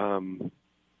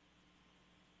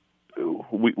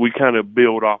 we kind of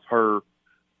build off her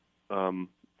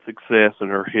success and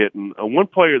her hitting. One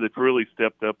player that's really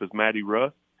stepped up is Maddie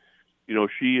Russ. You know,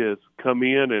 she has come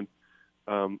in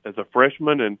and as a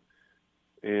freshman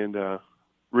and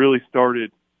really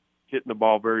started hitting the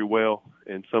ball very well,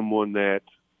 and someone that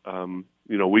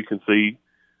you know, we can see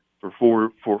for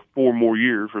 4 more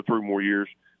years or 3 more years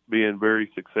being very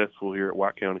successful here at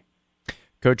White County.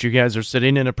 Coach, you guys are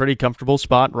sitting in a pretty comfortable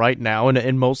spot right now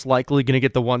and most likely going to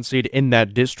get the 1 seed in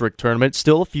that district tournament.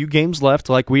 Still a few games left,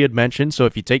 like we had mentioned, so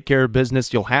if you take care of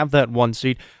business, you'll have that 1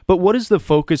 seed. But what is the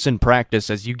focus in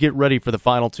practice as you get ready for the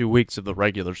final 2 weeks of the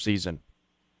regular season?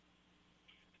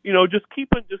 You know, just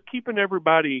keeping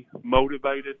everybody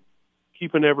motivated,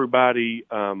 keeping everybody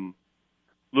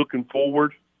looking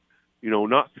forward, you know,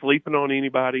 not sleeping on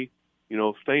anybody, you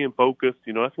know, staying focused.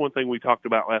 You know, that's one thing we talked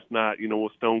about last night, you know,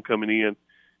 with Stone coming in.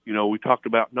 You know, we talked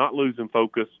about not losing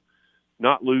focus,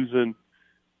 not losing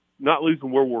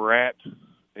where we're at.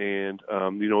 And,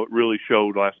 you know, it really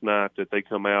showed last night that they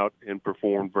come out and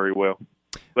performed very well.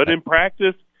 But in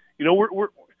practice, you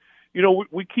know,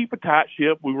 we keep a tight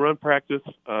ship. We run practice,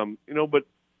 you know, but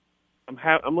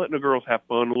I'm letting the girls have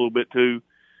fun a little bit too,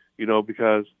 you know,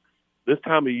 because this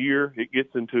time of year it gets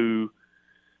into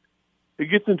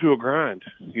a grind.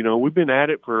 You know, we've been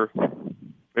at it for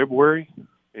February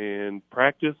and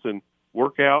practice and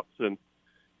workouts, and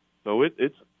so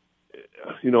it's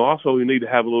you know, also we need to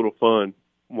have a little fun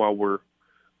while we're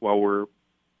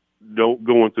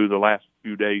going through the last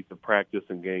few days of practice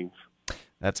and games.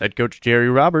 That's head coach Jerry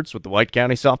Roberts with the White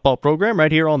County softball program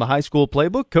right here on the High School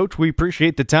Playbook. Coach, we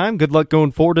appreciate the time. Good luck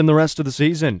going forward in the rest of the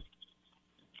season.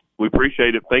 We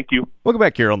appreciate it. Thank you. Welcome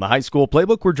back here on the High School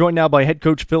Playbook. We're joined now by head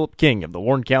coach Philip King of the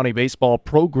Warren County Baseball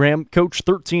Program. Coach,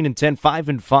 13-10,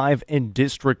 5-5 in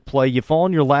district play. You fall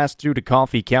in your last 2 to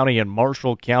Coffee County and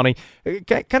Marshall County.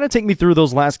 Kind of take me through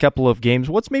those last couple of games.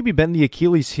 What's maybe been the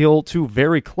Achilles heel? 2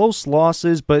 very close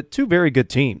losses, but 2 very good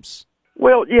teams.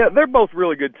 Well, yeah, they're both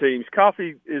really good teams.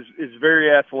 Coffee is very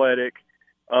athletic.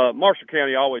 Marshall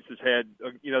County always has had,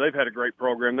 you know, they've had a great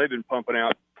program. They've been pumping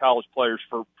out college players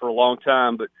for a long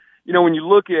time, but you know, when you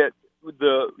look at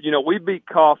we beat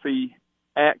Coffee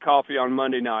at Coffee on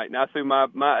Monday night, and I threw my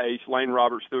ace, Lane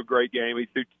Roberts, threw a great game. He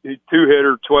threw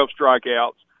 2-hitter, 12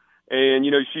 strikeouts. And, you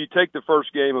know, so you take the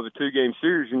first game of a 2-game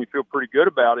series and you feel pretty good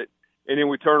about it. and then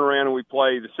we turn around and we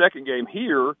play the second game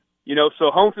here. So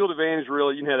home field advantage,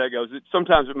 really, you know how that goes.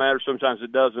 Sometimes it matters, sometimes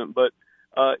it doesn't. But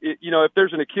if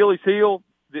there's an Achilles heel,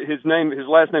 his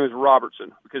last name is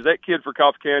Robertson, because that kid for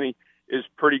Coffee County is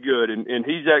pretty good, and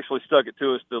he's actually stuck it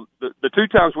to us. The two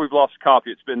times we've lost to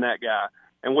Coffee, it's been that guy,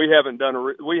 and we haven't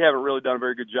really done a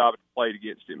very good job at playing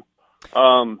against him.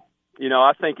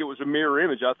 I think it was a mirror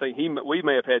image. I think we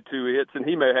may have had 2 hits, and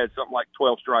he may have had something like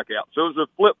 12 strikeouts. So it was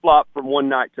a flip-flop from one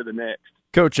night to the next.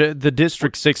 Coach, the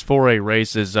District 6 4A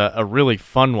race is a really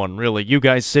fun one, really. You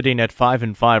guys sitting at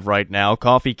 5-5 right now.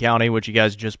 Coffee County, which you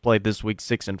guys just played this week,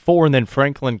 6-4, and then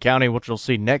Franklin County, which we'll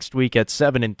see next week at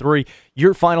 7-3.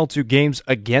 Your final 2 games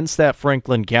against that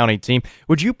Franklin County team.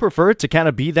 Would you prefer it to kind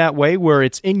of be that way, where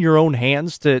it's in your own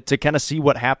hands to kind of see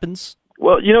what happens?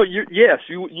 Well, yes,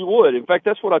 you would. In fact,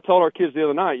 that's what I told our kids the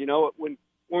other night.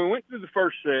 When we went through the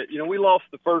first set, we lost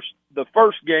the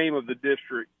first game of the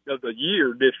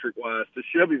year district-wise to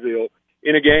Shelbyville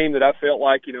in a game that I felt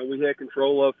like, we had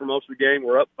control of for most of the game.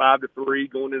 We're up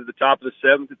 5-3 going into the top of the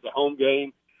 7th. It's a home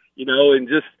game, and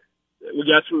just we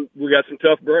got some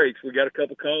tough breaks. We got a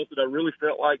couple calls that I really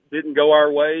felt like didn't go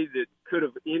our way that could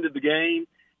have ended the game,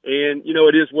 and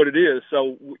it is what it is.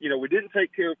 So we didn't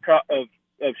take care of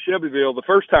Shelbyville the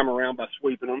first time around by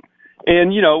sweeping them.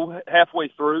 And, halfway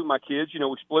through, my kids,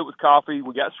 we split with Coffee.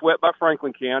 We got swept by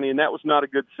Franklin County, and that was not a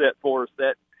good set for us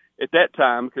at that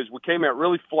time, because we came out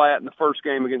really flat in the first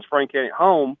game against Franklin County at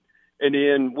home, and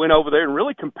then went over there and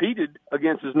really competed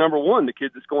against his number 1, the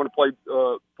kid that's going to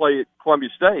play at Columbia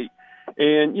State.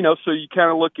 And, so you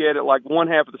kind of look at it like one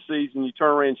half of the season, you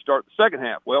turn around and start the second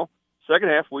half. Well, second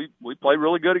half, we played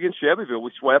really good against Shelbyville.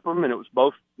 We swept them, and it was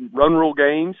both run rule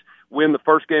games, win the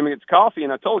first game against Coffee.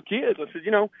 And I told the kids, I said,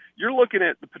 you're looking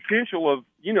at the potential of,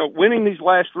 winning these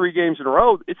last 3 games in a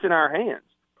row. It's in our hands.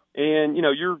 And,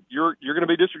 you're going to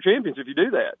be district champions if you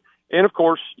do that. And, of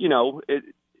course, you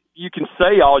can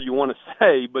say all you want to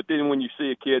say, but then when you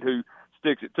see a kid who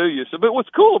sticks it to you. But what's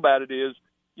cool about it is,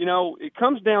 it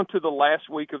comes down to the last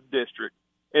week of district,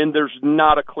 and there's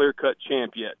not a clear-cut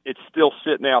champ yet. It's still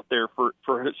sitting out there for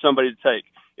somebody to take.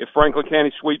 If Franklin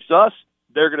County sweeps us,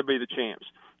 they're going to be the champs.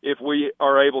 If we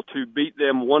are able to beat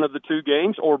them one of the 2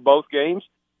 games or both games,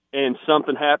 and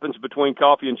something happens between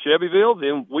Coffee and Shelbyville,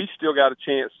 then we still got a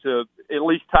chance to at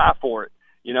least tie for it.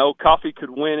 Coffee could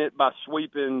win it by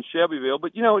sweeping Shelbyville,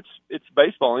 but, it's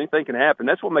baseball. Anything can happen.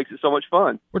 That's what makes it so much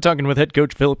fun. We're talking with head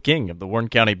coach Philip King of the Warren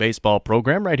County Baseball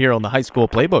Program right here on the High School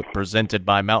Playbook, presented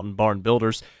by Mountain Barn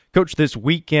Builders. Coach, this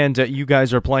weekend you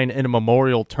guys are playing in a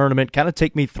memorial tournament. Kind of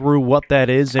take me through what that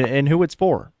is and who it's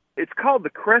for. It's called the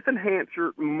Crethen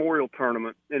Hancher Memorial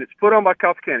Tournament, and it's put on by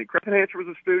Coffee County. Crethen Hancher was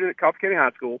a student at Coffee County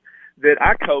High School that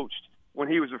I coached when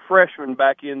he was a freshman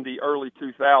back in the early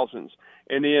 2000s.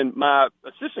 And then my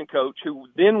assistant coach, who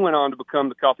then went on to become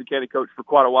the Coffee County coach for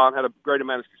quite a while and had a great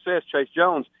amount of success, Chase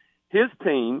Jones, his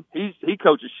team, he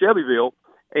coaches Shelbyville.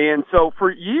 And so for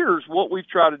years, what we've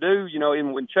tried to do,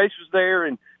 and when Chase was there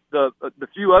and the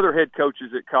few other head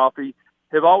coaches at Coffee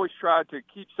have always tried to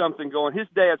keep something going. His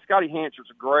dad, Scotty Hancher's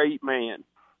a great man,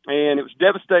 and it was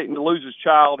devastating to lose his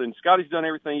child, and Scotty's done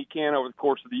everything he can over the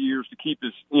course of the years to keep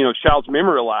his, child's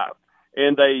memory alive.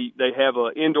 And they have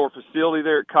an indoor facility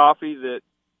there at Coffee that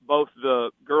both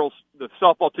the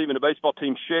softball team and the baseball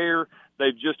team share.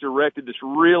 They've just erected this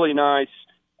really nice,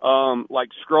 like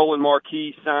scrolling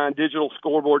marquee sign, digital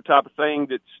scoreboard type of thing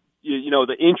that's,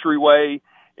 the entryway,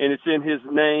 and it's in his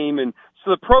name. And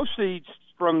so the proceeds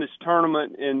from this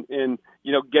tournament and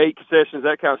gate concessions,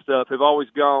 that kind of stuff, have always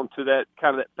gone to that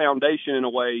kind of that foundation in a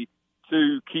way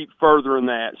to keep furthering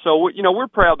that. So, we're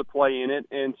proud to play in it.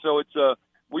 And so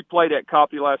we played at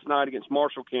Coffee last night against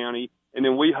Marshall County, and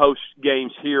then we host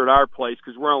games here at our place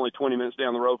because we're only 20 minutes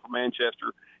down the road from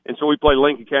Manchester. And so we play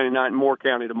Lincoln County tonight and Moore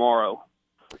County tomorrow.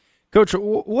 Coach,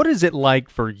 what is it like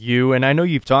for you? And I know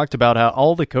you've talked about how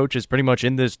all the coaches pretty much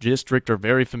in this district are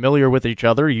very familiar with each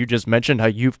other. You just mentioned how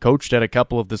you've coached at a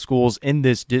couple of the schools in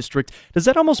this district. Does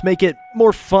that almost make it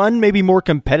more fun, maybe more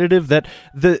competitive, that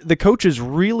the coaches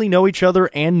really know each other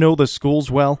and know the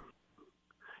schools well?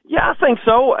 Yeah, I think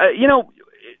so.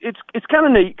 It's kind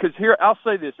of neat because here, I'll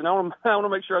say this, and I want to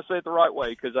make sure I say it the right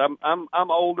way because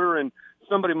I'm older and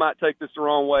somebody might take this the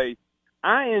wrong way.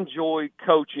 I enjoy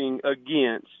coaching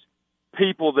against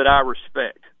people that I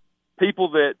respect,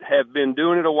 people that have been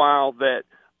doing it a while, that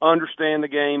understand the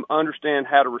game, understand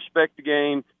how to respect the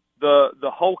game, the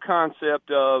whole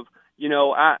concept of,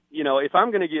 if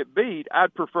I'm going to get beat,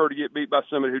 I'd prefer to get beat by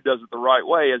somebody who does it the right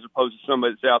way as opposed to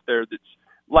somebody that's out there that's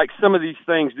like some of these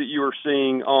things that you are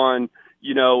seeing on,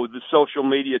 the social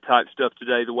media type stuff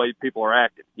today, the way people are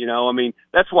acting. I mean,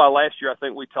 that's why last year I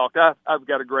think we talked. I've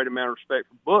got a great amount of respect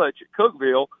for Butch at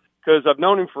Cookeville because I've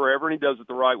known him forever and he does it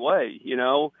the right way,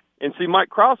 And see, Mike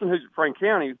Crossan, who's at Franklin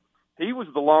County, he was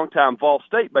the longtime Fall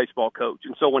State baseball coach.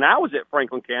 And so when I was at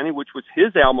Franklin County, which was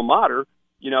his alma mater,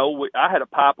 I had a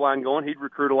pipeline going. He'd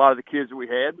recruit a lot of the kids that we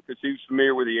had because he was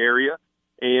familiar with the area.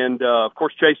 And, of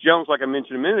course, Chase Jones, like I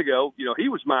mentioned a minute ago, he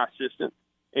was my assistant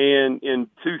in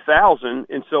 2000.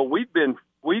 And so we've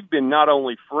been not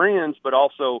only friends, but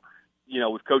also,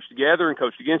 we've coached together and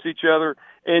coached against each other.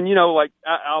 And,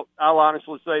 I'll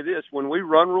honestly say this, when we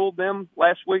run ruled them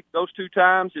last week, those 2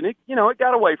 times, and it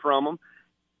got away from them,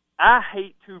 I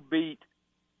hate to beat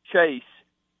Chase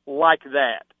like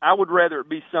that. I would rather it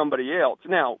be somebody else.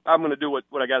 Now, I'm going to do what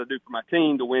I got to do for my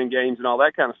team to win games and all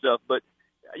that kind of stuff. But,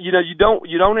 you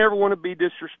don't ever want to be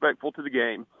disrespectful to the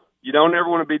game. You don't ever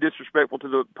want to be disrespectful to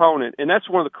the opponent. And that's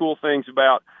one of the cool things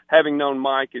about having known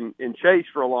Mike and Chase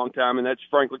for a long time, and that's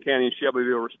Franklin County and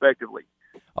Shelbyville, respectively.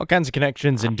 All kinds of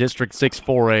connections in District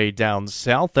 6-4A down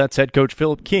south. That's head coach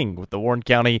Philip King with the Warren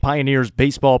County Pioneers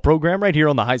baseball program right here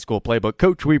on the High School Playbook.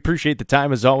 Coach, we appreciate the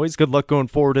time as always. Good luck going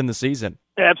forward in the season.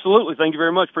 Absolutely. Thank you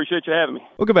very much. Appreciate you having me.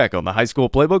 We'll go back on the High School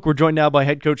Playbook. We're joined now by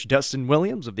head coach Dustin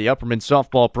Williams of the Upperman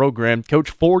softball program. Coach,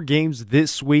 4 games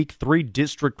this week, 3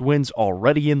 district wins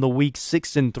already in the week,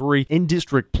 6-3 in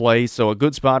district play, so a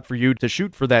good spot for you to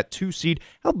shoot for that 2 seed.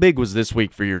 How big was this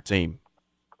week for your team?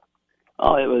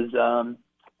 Oh, it was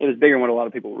bigger than what a lot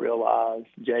of people realize,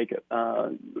 Jacob.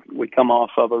 We come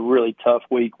off of a really tough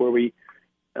week where we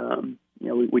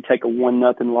take a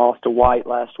 1-0 loss to White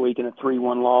last week and a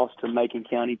 3-1 loss to Macon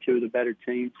County, 2 of the better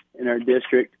teams in our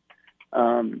district,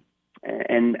 and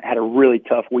had a really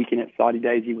tough weekend at Saudi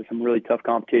Daisy with some really tough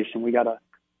competition. We got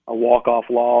a walk-off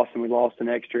loss, and we lost in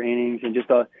extra innings, and just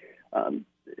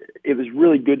it was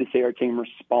really good to see our team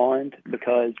respond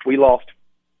because we lost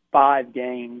 5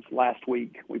 games last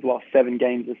week. We've lost 7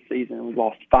 games this season, and we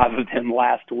lost 5 of them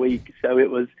last week. So it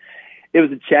was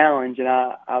a challenge, and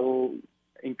I will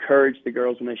encourage the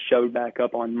girls when they showed back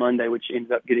up on Monday, which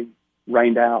ended up getting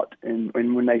rained out, and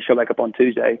when they show back up on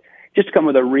Tuesday, just to come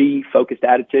with a refocused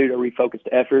attitude, a refocused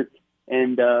effort,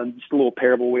 and just a little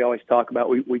parable we always talk about.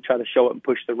 We try to show up and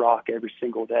push the rock every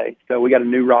single day. So we got a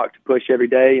new rock to push every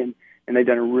day, and they've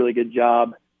done a really good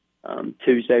job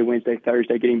Tuesday, Wednesday,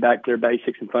 Thursday, getting back to their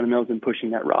basics and fundamentals and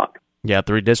pushing that rock. Yeah,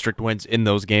 3 district wins in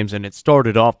those games, and it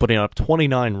started off putting up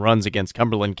 29 runs against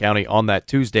Cumberland County on that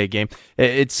Tuesday game.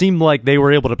 It seemed like they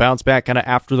were able to bounce back kind of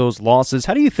after those losses.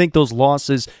 How do you think those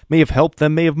losses may have helped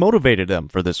them, may have motivated them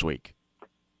for this week?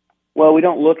 Well, we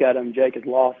don't look at them, Jake, as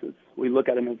losses. We look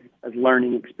at them as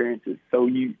learning experiences. So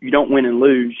you don't win and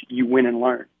lose, you win and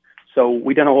learn. So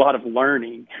we done a lot of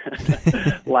learning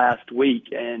last week,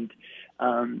 and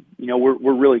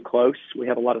we're really close. We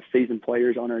have a lot of seasoned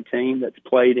players on our team that's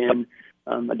played in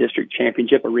a district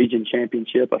championship, a region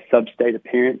championship, a sub-state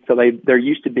appearance. So they're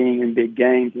used to being in big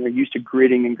games, and they're used to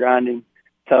gritting and grinding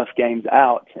tough games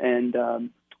out. And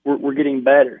we're getting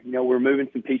better. We're moving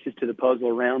some pieces to the puzzle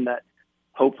around that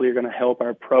hopefully are going to help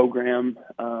our program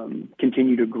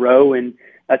continue to grow. And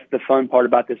that's the fun part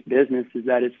about this business is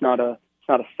that it's not a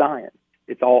science.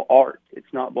 It's all art.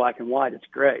 It's not black and white. It's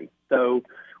gray. So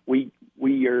we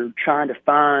are trying to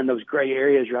find those gray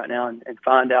areas right now and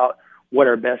find out what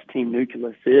our best team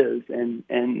nucleus is, and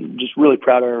just really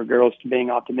proud of our girls to being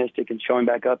optimistic and showing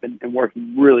back up and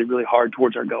working really, really hard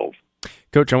towards our goals.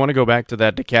 Coach, I want to go back to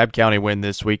that DeKalb County win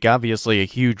this week. Obviously a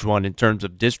huge one in terms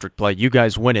of district play. You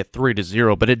guys win it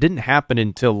 3-0, but it didn't happen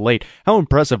until late. How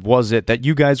impressive was it that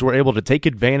you guys were able to take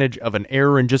advantage of an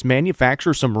error and just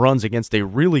manufacture some runs against a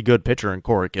really good pitcher in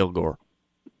Cora Kilgore?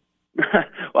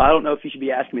 Well, I don't know if you should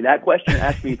be asking me that question.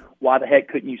 Ask me why the heck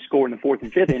couldn't you score in the 4th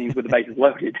and 5th innings with the bases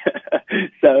loaded?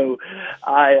 So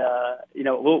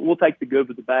we'll take the good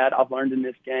with the bad. I've learned in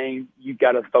this game, you've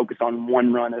got to focus on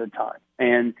one run at a time.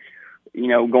 And,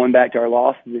 going back to our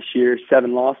losses this year,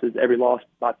 7 losses, every loss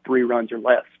by 3 runs or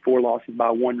less, 4 losses by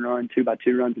 1 run, 2 by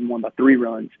 2 runs, and 1 by 3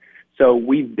 runs. So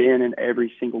we've been in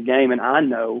every single game, and I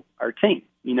know our team.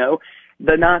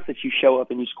 The nights that you show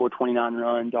up and you score 29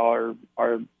 runs are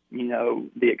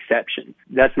the exceptions.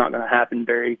 That's not going to happen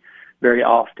very, very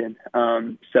often.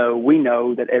 So we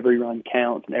know that every run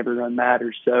counts and every run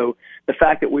matters. So the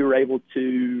fact that we were able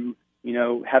to,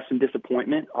 have some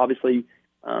disappointment, obviously,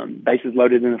 bases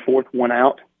loaded in the 4th, 1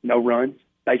 out, no runs.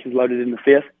 Bases loaded in the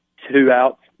 5th, 2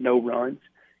 outs, no runs.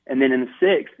 And then in the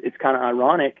 6th, it's kind of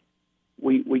ironic.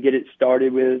 We get it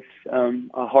started with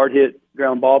a hard hit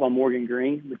ground ball by Morgan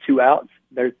Green with 2 outs.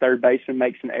 Their third baseman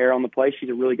makes an error on the play. She's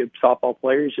a really good softball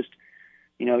player. It's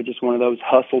just one of those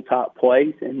hustle type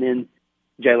plays. And then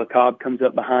DeKalb comes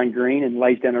up behind Green and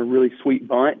lays down a really sweet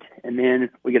bunt, and then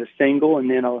we get a single, and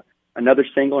then another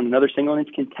single, and another single, and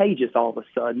it's contagious all of a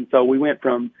sudden. So we went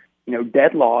from,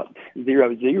 deadlocked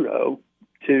 0-0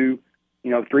 to,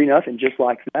 3-0, just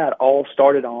like that. All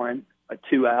started on a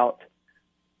 2-out,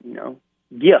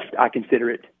 gift, I consider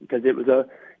it, because it was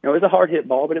a hard hit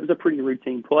ball, but it was a pretty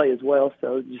routine play as well.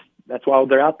 So that's why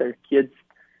they're out there, kids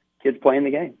playing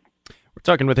the game. We're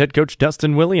talking with head coach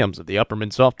Dustin Williams of the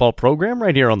Upperman softball program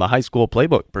right here on the High School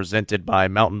Playbook, presented by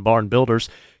Mountain Barn Builders.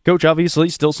 Coach, obviously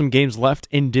still some games left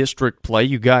in district play.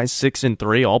 You guys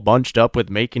 6-3, all bunched up with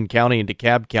Macon County and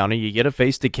DeKalb County. You get to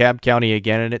face DeKalb County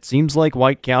again, and it seems like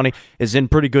White County is in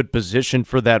pretty good position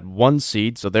for that 1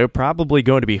 seed, so they're probably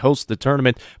going to be host the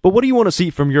tournament. But what do you want to see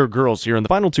from your girls here in the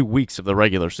final 2 weeks of the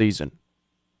regular season?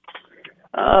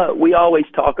 We always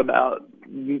talk about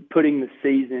putting the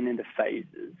season into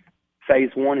phases.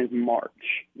 Phase 1 is March.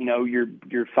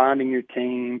 You're finding your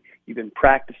team. You've been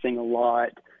practicing a lot,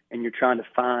 and you're trying to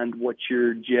find what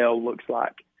your gel looks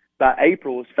like. By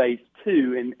April is Phase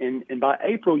 2, and by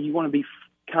April you want to be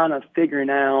kind of figuring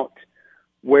out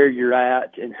where you're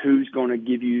at and who's going to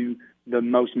give you the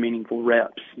most meaningful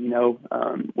reps.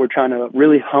 We're trying to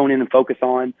really hone in and focus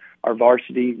on our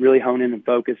varsity, really hone in and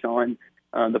focus on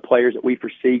the players that we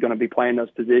foresee going to be playing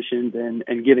those positions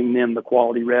and giving them the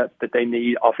quality reps that they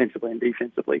need offensively and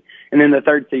defensively. And then the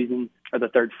third phase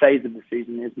of the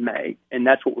season is May, and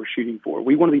that's what we're shooting for.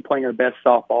 We want to be playing our best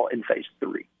softball in Phase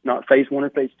 3, not Phase 1 or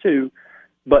Phase 2,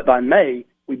 but by May,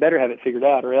 we better have it figured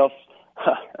out, or else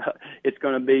it's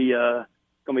going to be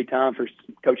time for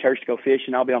Coach Hurst to go fish,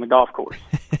 and I'll be on the golf course.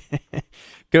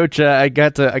 Coach, I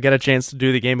got a chance to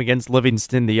do the game against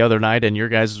Livingston the other night, and your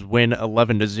guys win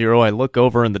 11-0. I look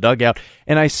over in the dugout,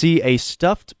 and I see a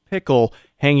stuffed pickle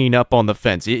hanging up on the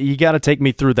fence. You got to take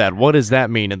me through that. What does that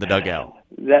mean in the dugout?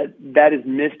 That is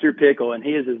Mr. Pickle, and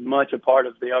he is as much a part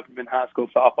of the Upperman High School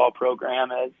softball program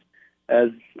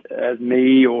as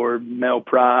me or Mel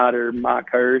Pride or Mike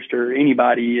Hurst or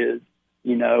anybody is,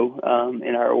 in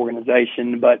our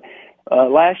organization. But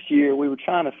last year, we were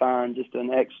trying to find just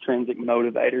an extrinsic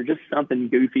motivator, just something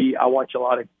goofy. I watch a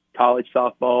lot of college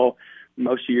softball.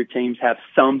 Most of your teams have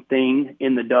something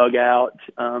in the dugout.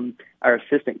 Our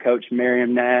assistant coach,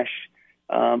 Miriam Nash,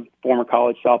 former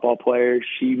college softball player,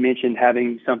 she mentioned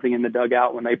having something in the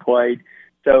dugout when they played.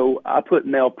 So I put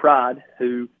Mel Pride,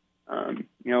 who,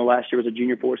 last year was a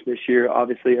junior for us. This year,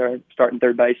 obviously, our starting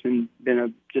third baseman, been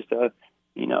a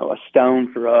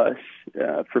stone for us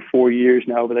for 4 years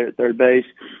now over there at third base.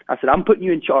 I said, I'm putting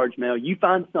you in charge, Mel. You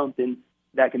find something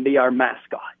that can be our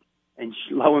mascot. And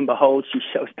lo and behold, she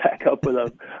shows back up with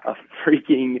a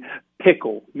freaking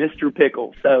pickle, Mr.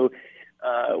 Pickle. So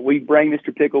we bring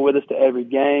Mr. Pickle with us to every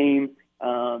game.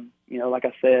 Like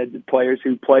I said, the players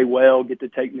who play well get to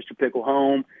take Mr. Pickle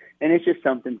home. And it's just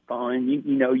something fun.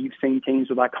 You've seen teams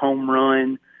with like home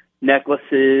run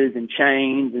necklaces and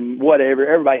chains and whatever.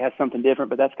 Everybody has something different,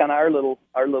 but that's kind of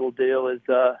our little deal is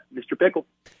Mr. Pickle.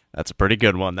 That's a pretty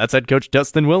good one. That's head coach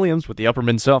Dustin Williams with the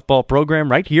Upperman softball program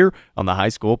right here on the High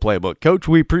School Playbook. Coach,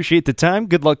 we appreciate the time.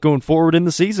 Good luck going forward in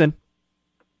the season.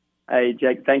 Hey,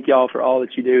 Jake, thank you all for all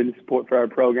that you do and the support for our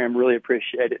program. Really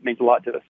appreciate it. It means a lot to us.